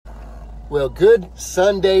Well, good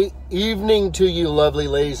Sunday evening to you, lovely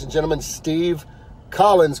ladies and gentlemen. Steve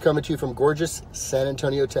Collins coming to you from gorgeous San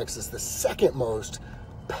Antonio, Texas, the second most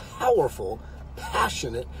powerful,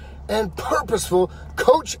 passionate, and purposeful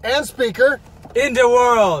coach and speaker in the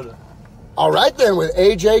world. All right, then, with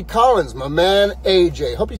AJ Collins, my man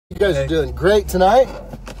AJ. Hope you guys are doing great tonight.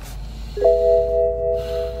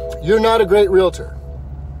 You're not a great realtor,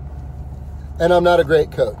 and I'm not a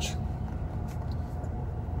great coach.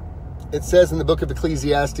 It says in the book of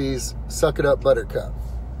Ecclesiastes, suck it up, buttercup.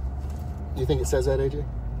 You think it says that, AJ?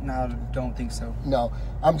 No, I don't think so. No,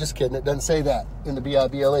 I'm just kidding. It doesn't say that in the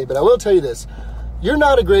BIBLA. But I will tell you this. You're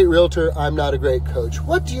not a great realtor. I'm not a great coach.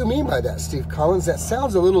 What do you mean by that, Steve Collins? That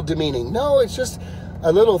sounds a little demeaning. No, it's just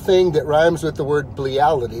a little thing that rhymes with the word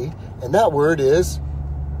bleality. And that word is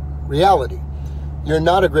reality. You're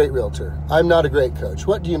not a great realtor. I'm not a great coach.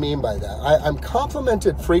 What do you mean by that? I'm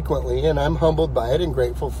complimented frequently, and I'm humbled by it and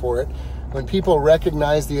grateful for it, when people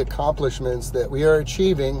recognize the accomplishments that we are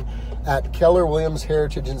achieving at Keller Williams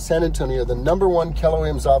Heritage in San Antonio, the #1 Keller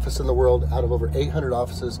Williams office in the world out of over 800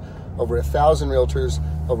 offices, over 1,000 realtors,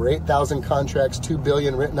 over 8,000 contracts, $2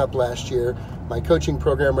 billion written up last year. My coaching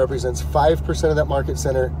program represents 5% of that market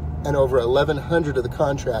center and over 1,100 of the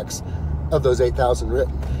contracts of those 8,000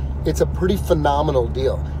 written. It's a pretty phenomenal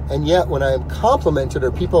deal. And yet when I am complimented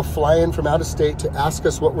or people fly in from out of state to ask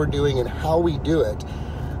us what we're doing and how we do it,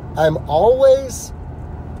 I'm always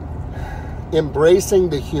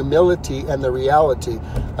embracing the humility and the reality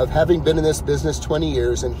of having been in this business 20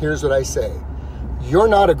 years. And here's what I say. You're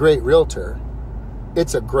not a great realtor.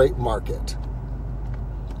 It's a great market.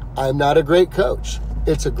 I'm not a great coach.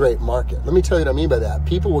 It's a great market. Let me tell you what I mean by that.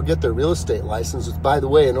 People will get their real estate license. By the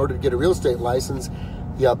way, in order to get a real estate license,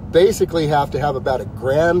 you basically have to have about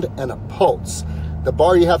 $1,000 and a pulse. The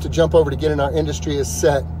bar you have to jump over to get in our industry is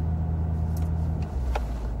set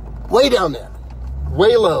way down there,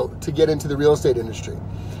 way low to get into the real estate industry.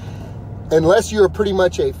 Unless you're pretty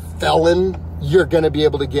much a felon, you're going to be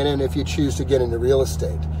able to get in if you choose to get into real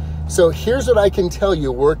estate. So here's what I can tell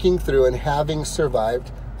you, working through and having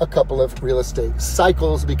survived a couple of real estate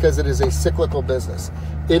cycles, because it is a cyclical business.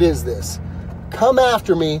 It is this. Come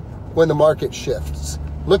after me when the market shifts.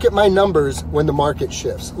 Look at my numbers when the market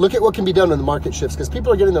shifts. Look at what can be done when the market shifts, because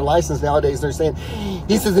people are getting their license nowadays and they're saying,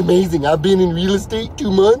 this is amazing. I've been in real estate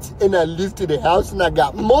 2 months and I listed a house and I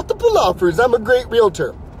got multiple offers. I'm a great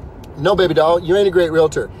realtor. No, baby doll, you ain't a great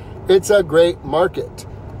realtor. It's a great market.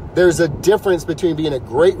 There's a difference between being a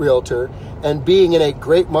great realtor and being in a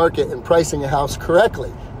great market and pricing a house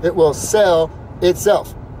correctly. It will sell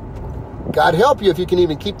itself. God help you if you can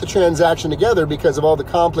even keep the transaction together because of all the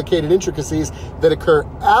complicated intricacies that occur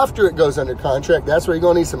after it goes under contract. That's where you're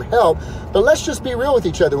going to need some help. But let's just be real with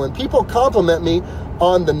each other. When people compliment me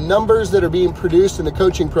on the numbers that are being produced in the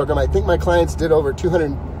coaching program, I think my clients did over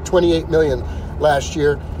 $228 million last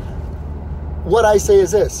year. What I say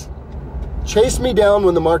is this: chase me down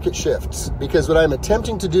when the market shifts, because what I'm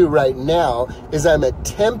attempting to do right now is I'm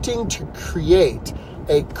attempting to create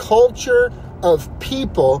a culture of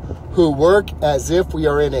people who work as if we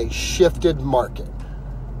are in a shifted market.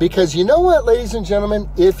 Because you know what, ladies and gentlemen,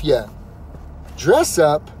 if you dress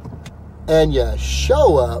up and you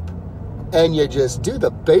show up and you just do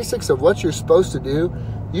the basics of what you're supposed to do,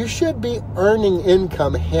 you should be earning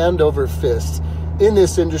income hand over fist in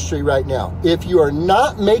this industry right now. If you are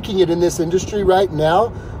not making it in this industry right now,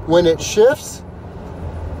 when it shifts,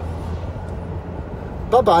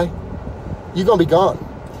 bye-bye. You're going to be gone.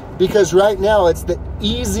 Because right now, it's the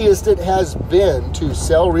easiest it has been to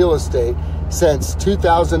sell real estate since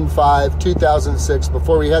 2005, 2006,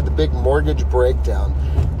 before we had the big mortgage breakdown.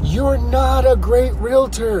 You're not a great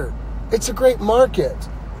realtor. It's a great market.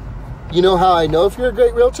 You know how I know if you're a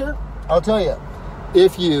great realtor? I'll tell you.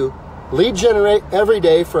 If you lead generate every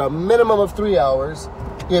day for a minimum of 3 hours,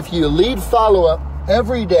 if you lead follow up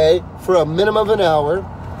every day for a minimum of an hour,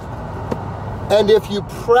 and if you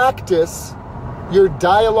practice your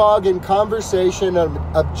dialogue and conversation and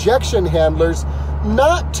objection handlers,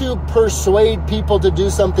 not to persuade people to do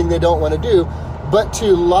something they don't want to do, but to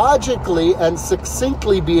logically and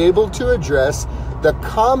succinctly be able to address the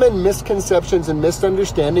common misconceptions and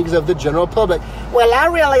misunderstandings of the general public. Well, I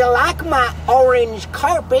really like my orange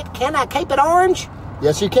carpet. Can I keep it orange?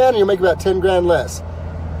 Yes, you can. You'll make about 10 grand less.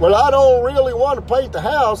 Well, I don't really want to paint the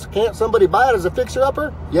house. Can't somebody buy it as a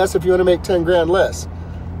fixer-upper? Yes, if you want to make 10 grand less.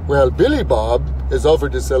 Well, Billy Bob has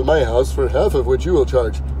offered to sell my house for half of what you will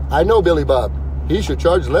charge. I know Billy Bob. He should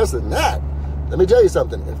charge less than that. Let me tell you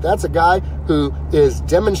something. If that's a guy who is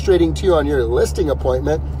demonstrating to you on your listing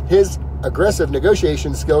appointment his aggressive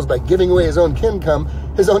negotiation skills by giving away his own income,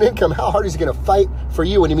 how hard is he going to fight for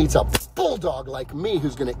you when he meets a bulldog like me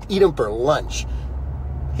who's going to eat him for lunch?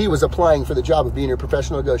 He was applying for the job of being your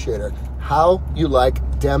professional negotiator. How you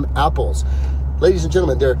like dem apples. Ladies and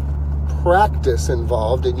gentlemen, there's practice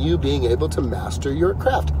involved in you being able to master your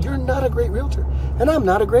craft. You're not a great realtor, and I'm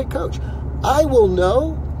not a great coach. I will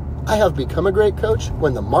know I have become a great coach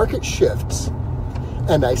when the market shifts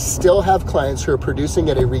and I still have clients who are producing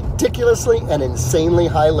at a ridiculously and insanely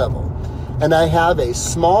high level. And I have a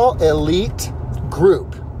small elite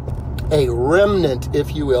group, a remnant,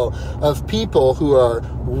 if you will, of people who are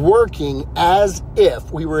working as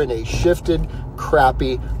if we were in a shifted,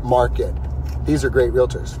 crappy market. These are great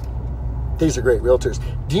realtors. These are great realtors.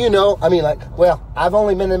 Do you know, well, I've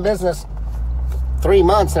only been in business 3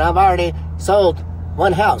 months and I've already sold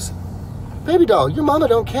one house. Baby doll, your mama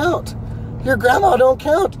don't count. Your grandma don't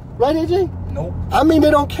count. Right, AJ? Nope.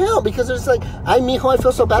 They don't count because it's like, mijo, I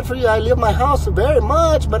feel so bad for you. I leave my house very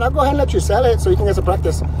much, but I'll go ahead and let you sell it so you can get some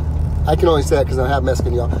practice. I can only say that because I'm half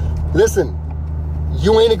Mexican, y'all. Listen,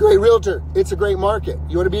 you ain't a great realtor. It's a great market.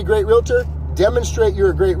 You want to be a great realtor? Demonstrate you're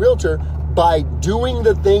a great realtor by doing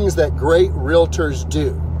the things that great realtors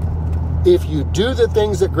do. If you do the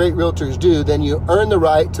things that great realtors do, then you earn the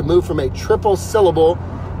right to move from a triple syllable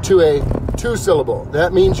to a 2-syllable.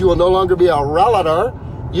 That means you will no longer be a realtor.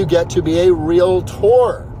 You get to be a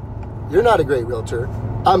realtor. You're not a great realtor.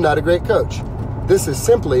 I'm not a great coach. This is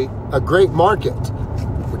simply a great market.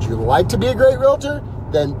 Would you like to be a great realtor?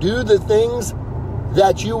 Then do the things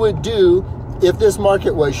that you would do if this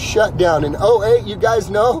market was shut down. In 2008, you guys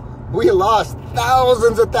know, we lost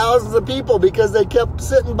thousands of people because they kept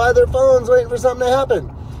sitting by their phones waiting for something to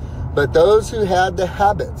happen. But those who had the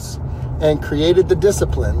habits and created the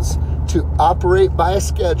disciplines to operate by a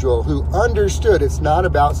schedule, who understood it's not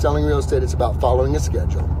about selling real estate, it's about following a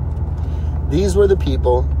schedule. These were the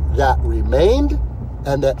people that remained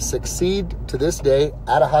and that succeed to this day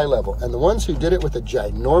at a high level. And the ones who did it with a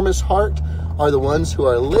ginormous heart are the ones who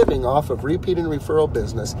are living off of repeat and referral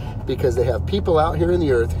business because they have people out here in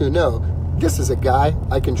the earth who know this is a guy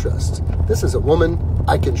I can trust. This is a woman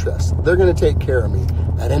I can trust. They're going to take care of me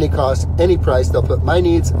at any cost, any price. They'll put my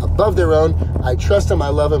needs above their own. I trust them. I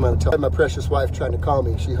love them. I'm telling my precious wife trying to call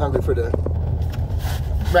me. She's hungry for the...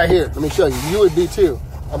 Right here. Let me show you. You would be too.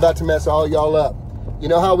 I'm about to mess all y'all up. You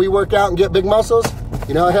know how we work out and get big muscles?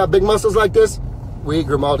 You know how I have big muscles like this? We eat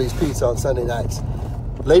Grimaldi's pizza on Sunday nights.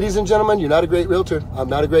 Ladies and gentlemen, you're not a great realtor. I'm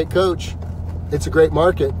not a great coach. It's a great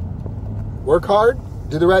market. Work hard,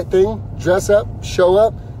 do the right thing, dress up, show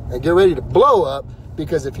up, and get ready to blow up.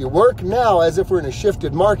 Because if you work now as if we're in a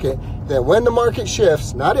shifted market, then when the market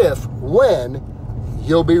shifts, not if, when,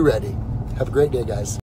 you'll be ready. Have a great day, guys.